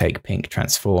light and we'll take pink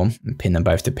transform and pin them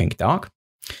both to pink dark.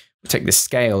 We'll take the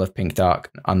scale of pink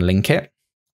dark and unlink it.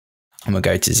 And we'll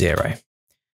go to 0.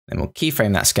 Then we'll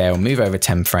keyframe that scale, move over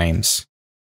 10 frames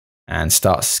and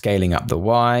start scaling up the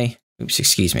Y. Oops,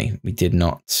 excuse me. We did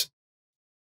not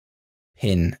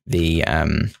pin the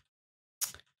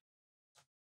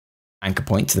anchor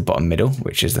point to the bottom middle,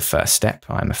 which is the first step.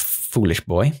 I'm a foolish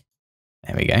boy.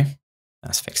 There we go.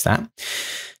 Let's fix that.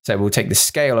 So we'll take the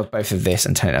scale of both of this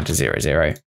and turn it down to 0,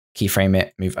 0. Keyframe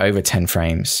it, move over 10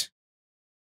 frames,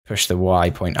 push the Y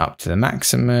point up to the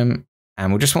maximum,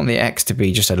 and we'll just want the X to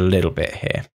be just a little bit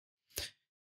here.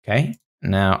 Okay,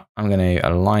 now I'm going to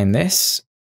align this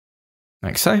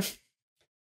like so,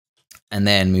 and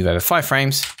then move over 5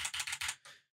 frames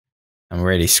and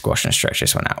really squash and stretch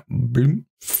this one out. Boom.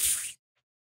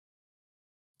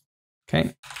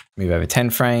 Okay, move over 10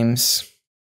 frames,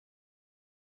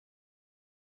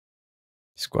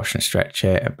 squash and stretch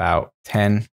it about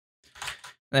 10,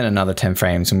 then another 10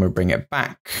 frames, and we'll bring it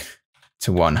back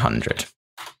to 100.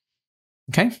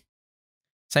 Okay,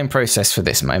 same process for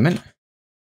this moment.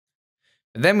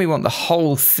 But then we want the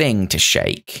whole thing to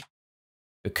shake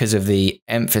because of the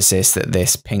emphasis that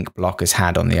this pink block has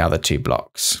had on the other 2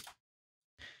 blocks.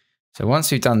 So once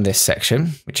we've done this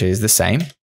section, which is the same,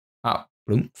 up,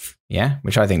 bloom, yeah,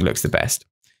 which I think looks the best.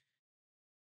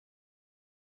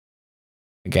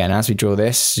 Again, as we draw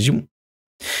this, zoom.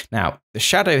 Now, the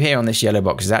shadow here on this yellow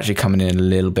box is actually coming in a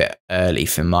little bit early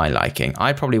for my liking.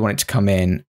 I probably want it to come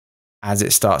in as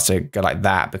it starts to go like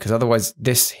that, because otherwise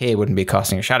this here wouldn't be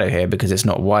casting a shadow here because it's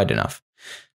not wide enough.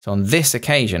 So on this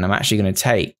occasion, I'm actually going to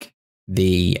take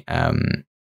the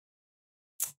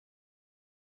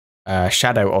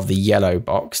shadow of the yellow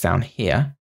box down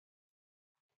here.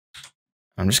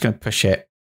 I'm just going to push it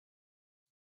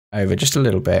over just a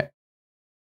little bit,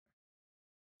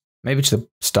 maybe to the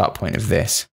start point of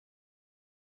this.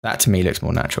 That to me looks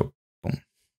more natural. Boom.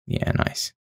 Yeah,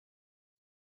 nice.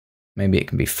 Maybe it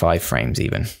can be 5 frames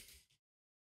even.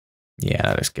 Yeah,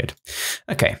 that looks good.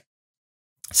 Okay.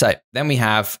 So then we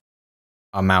have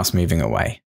our mouse moving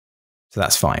away. So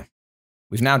that's fine.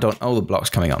 We've now done all the blocks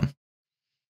coming on.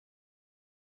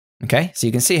 Okay, so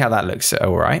you can see how that looks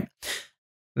all right.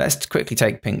 Let's quickly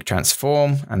take pink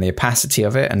transform and the opacity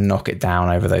of it and knock it down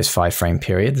over those 5 frame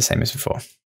period, the same as before.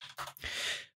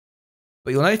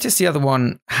 But you'll notice the other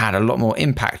one had a lot more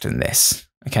impact than this.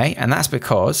 Okay, and that's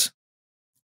because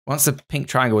once the pink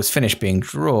triangle was finished being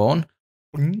drawn,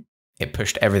 it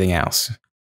pushed everything else.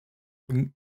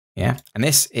 Yeah, and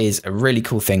this is a really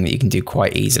cool thing that you can do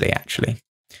quite easily, actually.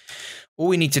 All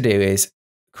we need to do is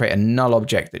create a null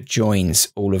object that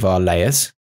joins all of our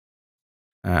layers.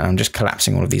 I'm just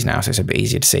collapsing all of these now so it's a bit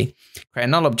easier to see. Create a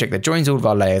null object that joins all of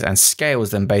our layers and scales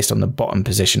them based on the bottom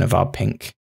position of our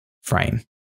pink frame.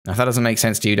 Now, if that doesn't make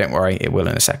sense to you, don't worry, it will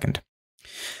in a second.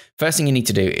 First thing you need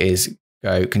to do is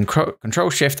go Control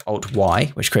Shift Alt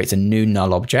Y, which creates a new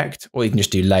null object, or you can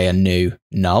just do layer new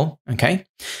null, okay?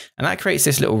 And that creates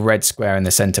this little red square in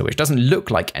the center, which doesn't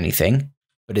look like anything,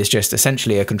 but is just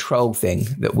essentially a control thing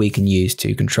that we can use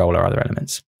to control our other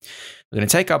elements. We're going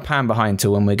to take our pan behind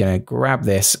tool and we're going to grab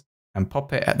this and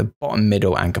pop it at the bottom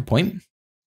middle anchor point.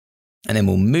 And then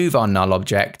we'll move our null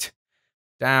object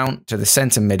down to the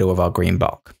center middle of our green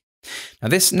block. Now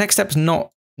this next step is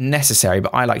not necessary,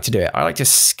 but I like to do it. I like to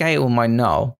scale my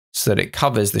null so that it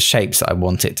covers the shapes that I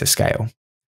want it to scale.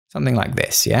 Something like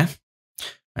this, yeah?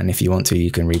 And if you want to,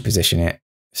 you can reposition it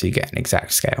so you get an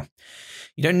exact scale.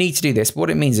 You don't need to do this, but what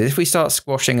it means is if we start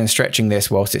squashing and stretching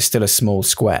this whilst it's still a small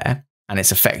square and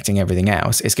it's affecting everything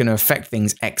else, it's going to affect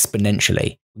things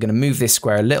exponentially. We're going to move this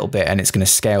square a little bit and it's going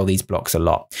to scale these blocks a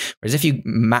lot. Whereas if you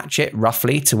match it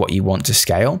roughly to what you want to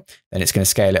scale, then it's going to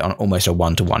scale it on almost a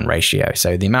 1-to-1 ratio.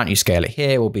 So the amount you scale it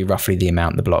here will be roughly the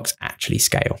amount the blocks actually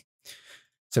scale.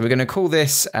 So we're going to call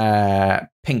this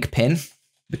pink pin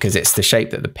because it's the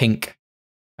shape that the pink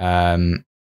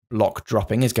block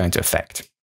dropping is going to affect.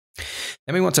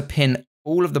 Then we want to pin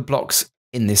all of the blocks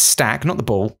in this stack, not the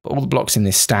ball, but all the blocks in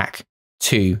this stack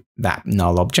to that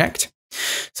null object.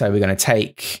 So we're going to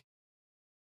take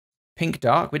pink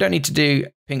dark. We don't need to do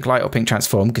pink light or pink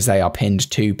transform because they are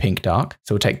pinned to pink dark.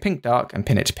 So we'll take pink dark and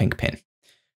pin it to pink pin.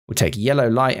 We'll take yellow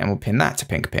light and we'll pin that to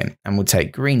pink pin. And we'll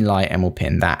take green light and we'll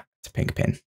pin that to pink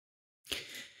pin.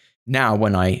 Now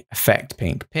when I affect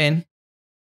pink pin,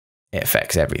 it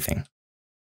affects everything.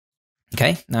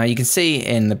 Okay, now you can see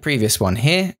in the previous one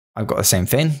here, I've got the same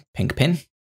thing, pink pin.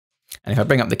 And if I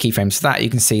bring up the keyframes for that, you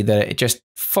can see that it just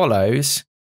follows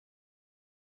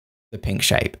the pink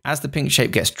shape. As the pink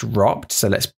shape gets dropped, so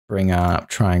let's bring up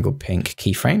triangle pink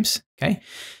keyframes, okay?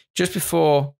 Just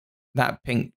before that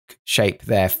pink shape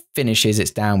there finishes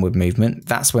its downward movement,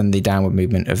 that's when the downward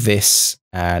movement of this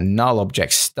null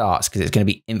object starts because it's going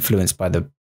to be influenced by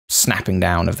the snapping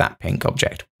down of that pink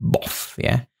object. Boff,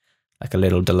 yeah? Like a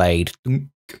little delayed. And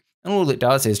all it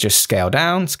does is just scale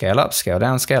down, scale up, scale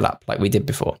down, scale up, like we did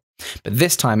before. But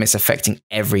this time it's affecting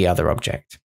every other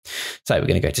object. So we're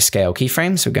going to go to scale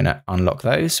keyframes. We're going to unlock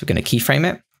those. We're going to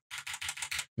keyframe it.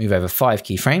 Move over 5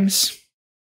 keyframes.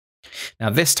 Now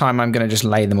this time I'm going to just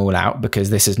lay them all out because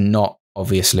this is not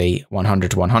obviously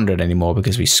 100 to 100 anymore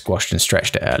because we squashed and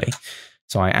stretched it early.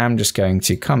 So I am just going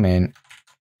to come in,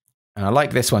 and I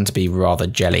like this one to be rather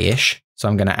jelly-ish. So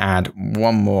I'm going to add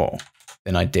one more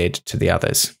than I did to the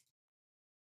others.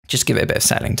 Just give it a bit of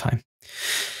settling time.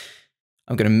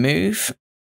 I'm going to move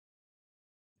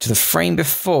to the frame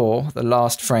before the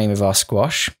last frame of our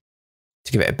squash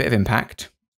to give it a bit of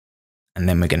impact. And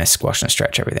then we're going to squash and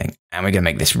stretch everything. And we're going to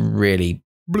make this really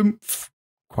bloomf,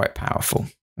 quite powerful.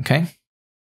 Okay.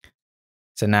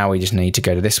 So now we just need to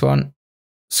go to this one,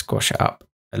 squash it up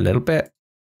a little bit,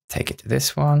 take it to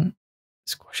this one,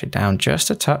 squash it down just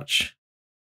a touch,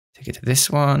 take it to this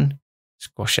one,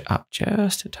 squash it up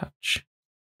just a touch.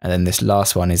 And then this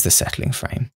last one is the settling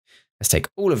frame. Let's take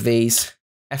all of these,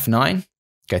 F9,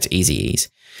 go to easy ease.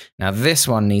 Now this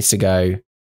one needs to go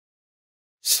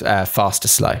fast to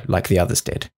slow, like the others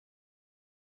did,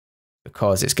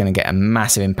 because it's going to get a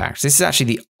massive impact. This is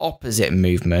actually the opposite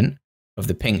movement of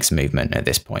the pink's movement at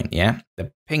this point, yeah?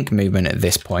 The pink movement at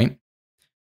this point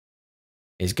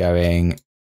is going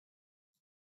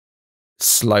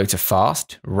slow to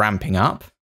fast, ramping up.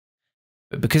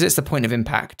 But because it's the point of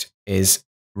impact is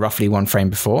roughly one frame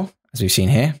before, as we've seen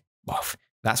here, well,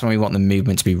 that's when we want the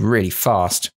movement to be really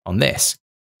fast on this.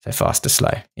 So fast to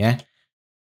slow, yeah?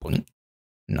 Boing.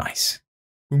 Nice.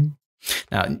 Boom.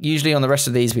 Now, usually on the rest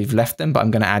of these, we've left them, but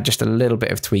I'm going to add just a little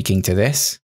bit of tweaking to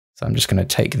this. So I'm just going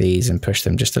to take these and push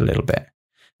them just a little bit.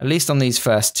 At least on these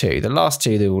first two. The last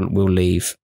two we'll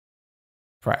leave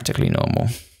practically normal.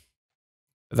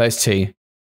 But those two,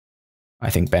 I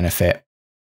think, benefit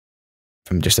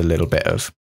from just a little bit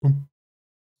of boom,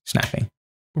 snapping.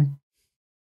 Boom.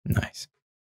 Nice.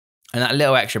 And that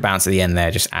little extra bounce at the end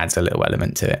there just adds a little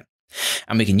element to it.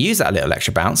 And we can use that little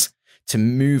extra bounce to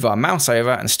move our mouse over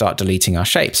and start deleting our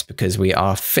shapes because we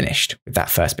are finished with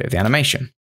that first bit of the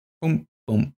animation. Boom,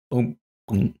 boom, boom,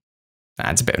 boom. That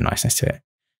adds a bit of niceness to it.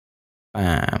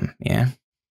 Bam, yeah.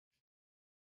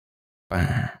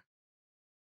 Bam.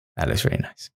 That looks really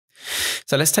nice.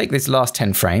 So let's take these last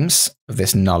 10 frames of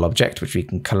this null object, which we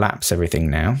can collapse everything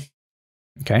now.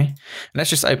 Okay. And let's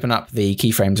just open up the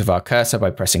keyframes of our cursor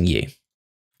by pressing U.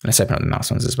 Let's open up the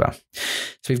mouse ones as well.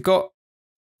 So we've got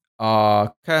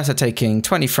our cursor taking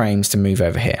 20 frames to move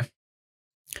over here.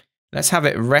 Let's have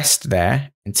it rest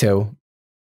there until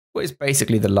what is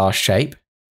basically the last shape.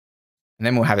 And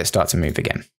then we'll have it start to move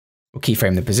again. We'll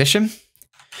keyframe the position,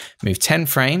 move 10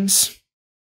 frames,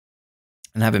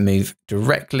 and have it move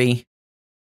directly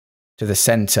to the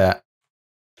center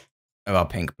of our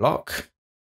pink block,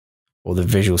 or the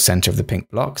visual center of the pink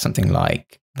block, something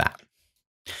like that.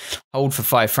 Hold for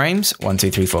 5 frames, 1,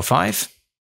 2, 3, 4, 5.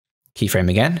 Keyframe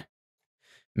again.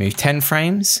 Move 10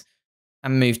 frames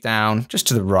and move down just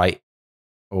to the right,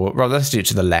 or rather, let's do it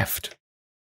to the left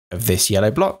of this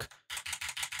yellow block.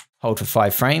 Hold for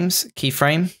 5 frames,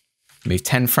 keyframe, move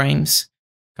 10 frames,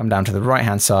 come down to the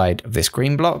right-hand side of this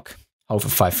green block, hold for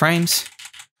 5 frames,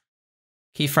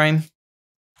 keyframe,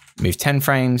 move 10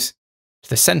 frames to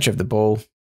the center of the ball,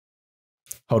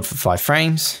 hold for 5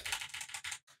 frames,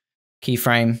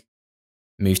 keyframe,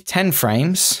 move 10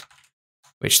 frames,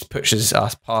 which pushes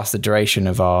us past the duration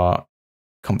of our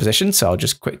composition. So I'll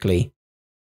just quickly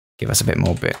give us a bit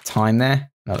more time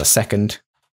there. Another second.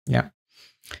 Yeah.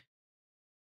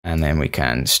 And then we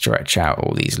can stretch out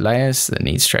all these layers that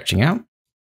need stretching out.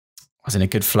 I was in a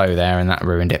good flow there and that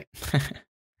ruined it.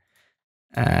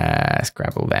 Let's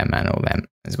grab all them and all them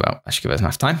as well. That should give us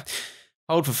enough time.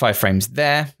 Hold for 5 frames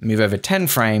there, move over 10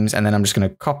 frames, and then I'm just going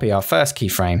to copy our first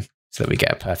keyframe so that we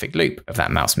get a perfect loop of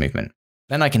that mouse movement.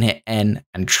 Then I can hit N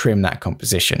and trim that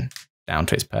composition down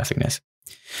to its perfectness.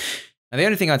 Now, the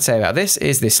only thing I'd say about this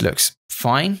is this looks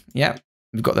fine. Yeah,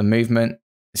 we've got the movement.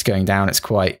 It's going down.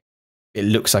 It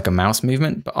looks like a mouse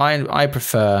movement, but I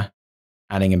prefer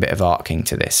adding a bit of arcing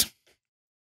to this.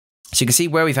 So you can see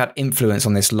where we've had influence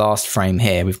on this last frame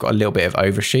here. We've got a little bit of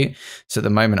overshoot. So at the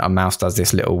moment, our mouse does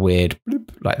this little weird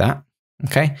bloop like that.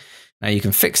 Okay. Now you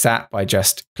can fix that by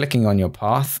just clicking on your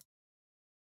path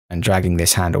and dragging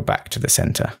this handle back to the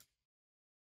center.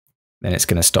 Then it's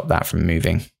going to stop that from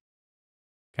moving.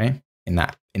 Okay. In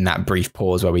that brief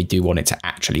pause where we do want it to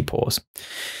actually pause.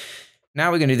 Now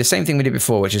we're going to do the same thing we did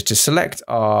before, which is to select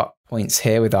our points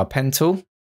here with our pen tool,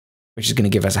 which is going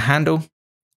to give us a handle.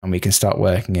 And we can start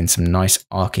working in some nice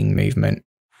arcing movement.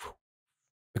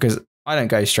 Because I don't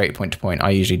go straight point to point. I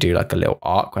usually do like a little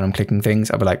arc when I'm clicking things.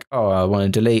 I'll be like, oh, I want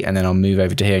to delete. And then I'll move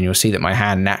over to here and you'll see that my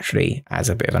hand naturally has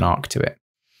a bit of an arc to it.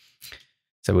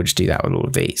 So we'll just do that with all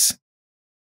of these.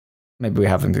 Maybe we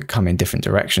have them come in different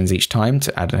directions each time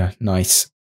to add a nice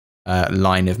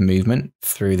line of movement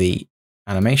through the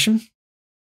animation.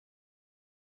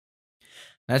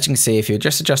 And as you can see, if you're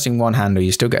just adjusting one handle,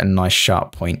 you still get a nice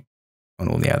sharp point on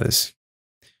all the others.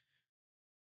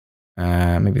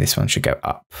 Maybe this one should go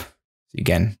up. So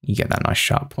again, you get that nice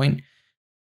sharp point.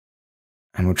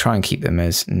 And we'll try and keep them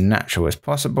as natural as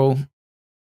possible.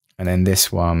 And then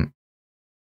this one,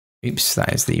 oops,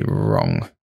 that is the wrong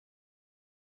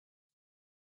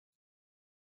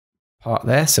part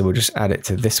there. So we'll just add it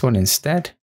to this one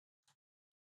instead.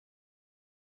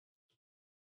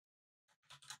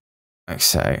 Like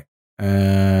so.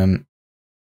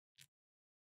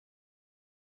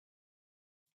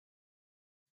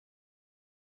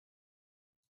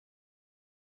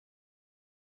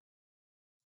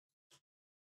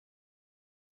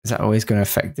 Is that always going to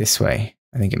affect this way?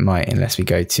 I think it might, unless we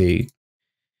go to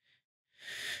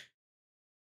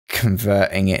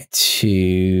converting it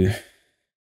to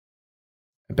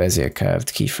a Bezier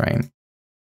curved keyframe.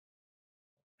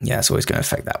 Yeah, it's always going to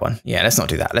affect that one. Yeah, let's not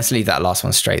do that. Let's leave that last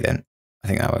one straight then. I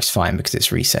think that works fine because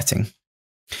it's resetting.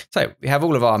 So we have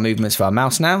all of our movements for our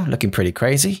mouse now, looking pretty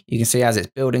crazy. You can see as it's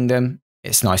building them,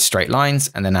 it's nice straight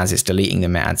lines. And then as it's deleting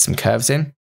them, it adds some curves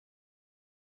in.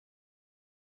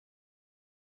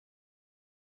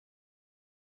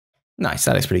 Nice,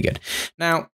 that looks pretty good.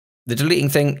 Now, the deleting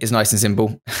thing is nice and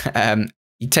simple.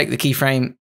 You take the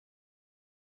keyframe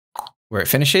where it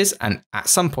finishes, and at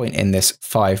some point in this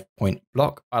 5-point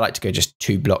block, I like to go just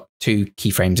two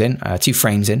frames in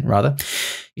rather.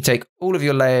 You take all of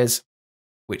your layers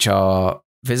which are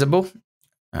visible.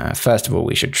 First of all,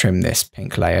 we should trim this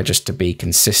pink layer just to be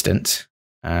consistent.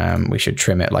 We should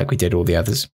trim it like we did all the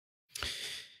others.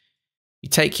 You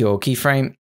take your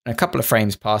keyframe, and a couple of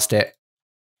frames past it,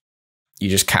 you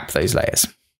just cap those layers.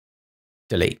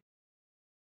 Delete.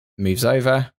 Moves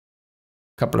over. A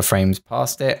couple of frames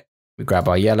past it. We grab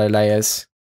our yellow layers.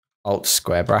 Alt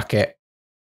square bracket.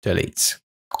 Deletes.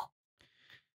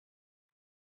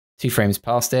 2 frames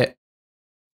past it.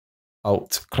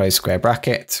 Alt close square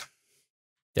bracket.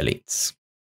 Deletes.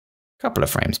 A couple of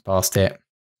frames past it.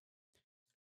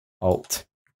 Alt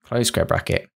close square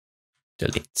bracket.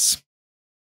 Deletes.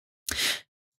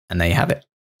 And there you have it.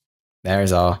 There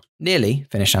is our nearly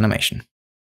finished animation.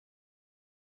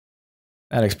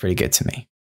 That looks pretty good to me.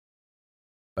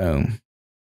 Boom.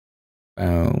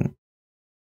 Boom.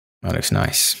 That looks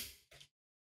nice.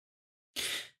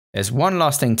 There's one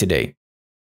last thing to do,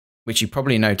 which you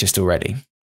probably noticed already.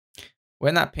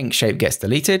 When that pink shape gets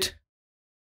deleted,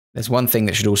 there's one thing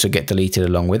that should also get deleted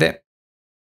along with it.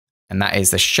 And that is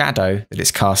the shadow that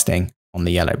it's casting on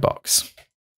the yellow box.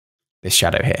 This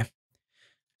shadow here.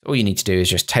 All you need to do is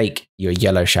just take your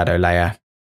yellow shadow layer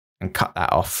and cut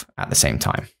that off at the same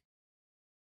time.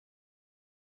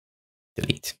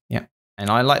 Delete. Yeah.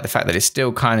 And I like the fact that it's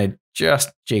still kind of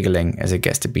just jiggling as it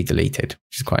gets to be deleted,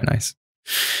 which is quite nice.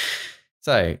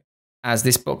 So as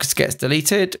this box gets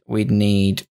deleted, we'd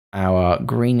need our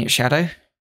green shadow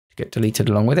to get deleted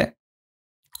along with it.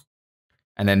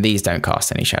 And then these don't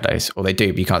cast any shadows, or they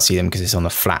do, but you can't see them because it's on the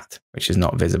flat, which is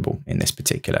not visible in this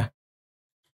particular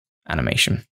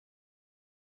animation.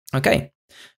 Okay,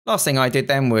 last thing I did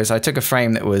then was I took a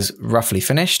frame that was roughly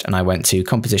finished and I went to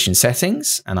composition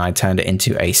settings and I turned it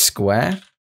into a square,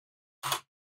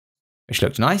 which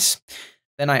looked nice.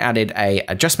 Then I added a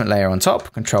adjustment layer on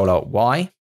top,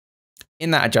 Control-Alt-Y.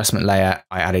 In that adjustment layer,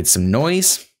 I added some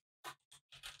noise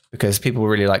because people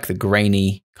really like the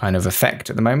grainy kind of effect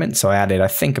at the moment. So I added, I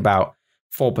think, about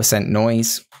 4%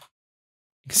 noise.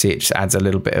 You can see it just adds a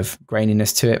little bit of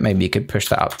graininess to it. Maybe you could push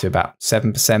that up to about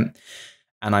 7%.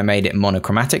 And I made it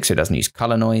monochromatic, so it doesn't use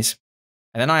color noise.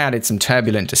 And then I added some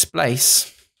turbulent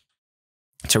displace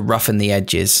to roughen the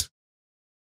edges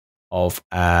of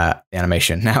the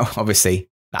animation. Now, obviously,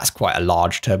 that's quite a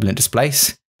large turbulent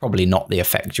displace. Probably not the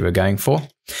effect you were going for.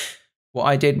 What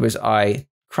I did was I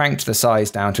cranked the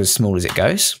size down to as small as it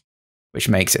goes, which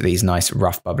makes it these nice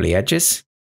rough bubbly edges.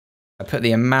 I put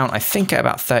the amount, I think, at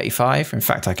about 35. In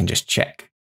fact, I can just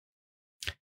check.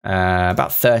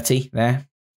 About 30 there.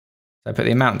 So I put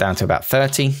the amount down to about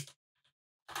 30.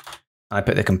 I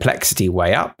put the complexity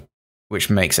way up, which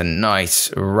makes a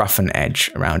nice roughen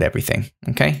edge around everything.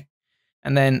 Okay.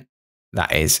 And then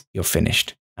that is your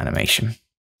finished animation.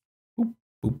 Boop,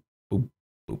 boop, boop,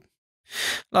 boop.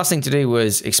 Last thing to do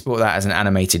was export that as an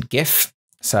animated GIF.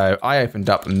 So I opened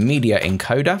up Media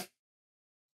Encoder.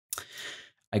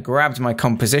 I grabbed my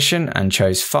composition and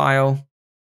chose File,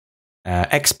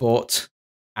 Export,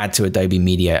 Add to Adobe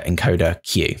Media Encoder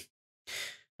Queue.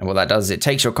 And what that does is it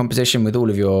takes your composition with all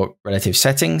of your relative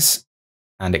settings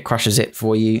and it crushes it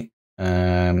for you.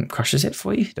 Crushes it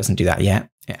for you? It doesn't do that yet.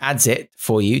 It adds it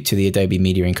for you to the Adobe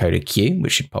Media Encoder queue,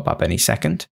 which should pop up any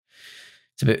second.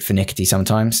 It's a bit finicky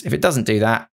sometimes. If it doesn't do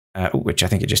that, which I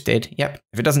think it just did, yep.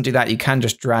 If it doesn't do that, you can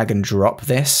just drag and drop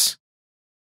this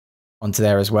onto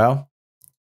there as well,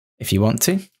 if you want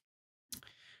to.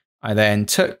 I then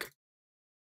took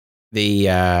the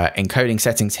encoding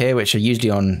settings here, which are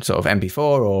usually on sort of MP4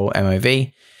 or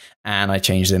MOV, and I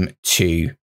changed them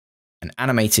to an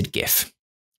animated GIF,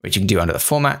 which you can do under the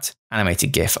format,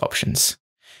 animated GIF options.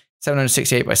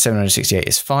 768 by 768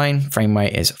 is fine. Frame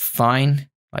rate is fine,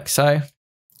 like so.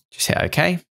 Just hit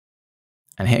OK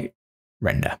and hit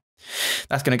render.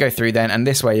 That's going to go through then, and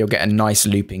this way you'll get a nice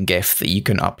looping GIF that you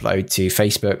can upload to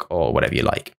Facebook or whatever you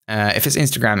like. If it's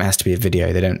Instagram, it has to be a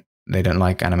video. They don't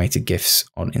like animated GIFs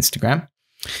on Instagram.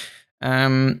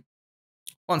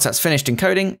 Once that's finished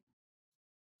encoding,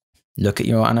 look at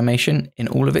your animation in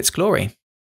all of its glory.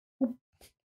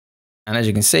 And as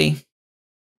you can see,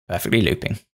 perfectly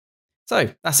looping. So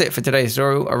that's it for today's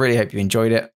tutorial. I really hope you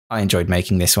enjoyed it. I enjoyed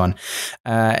making this one.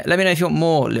 Let me know if you want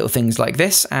more little things like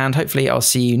this, and hopefully I'll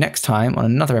see you next time on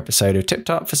another episode of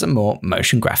TipTut for some more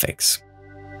motion graphics.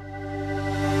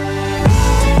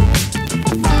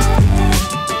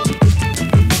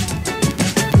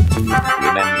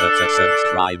 Remember to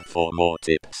subscribe for more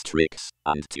tips, tricks,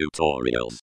 and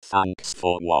tutorials. Thanks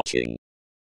for watching.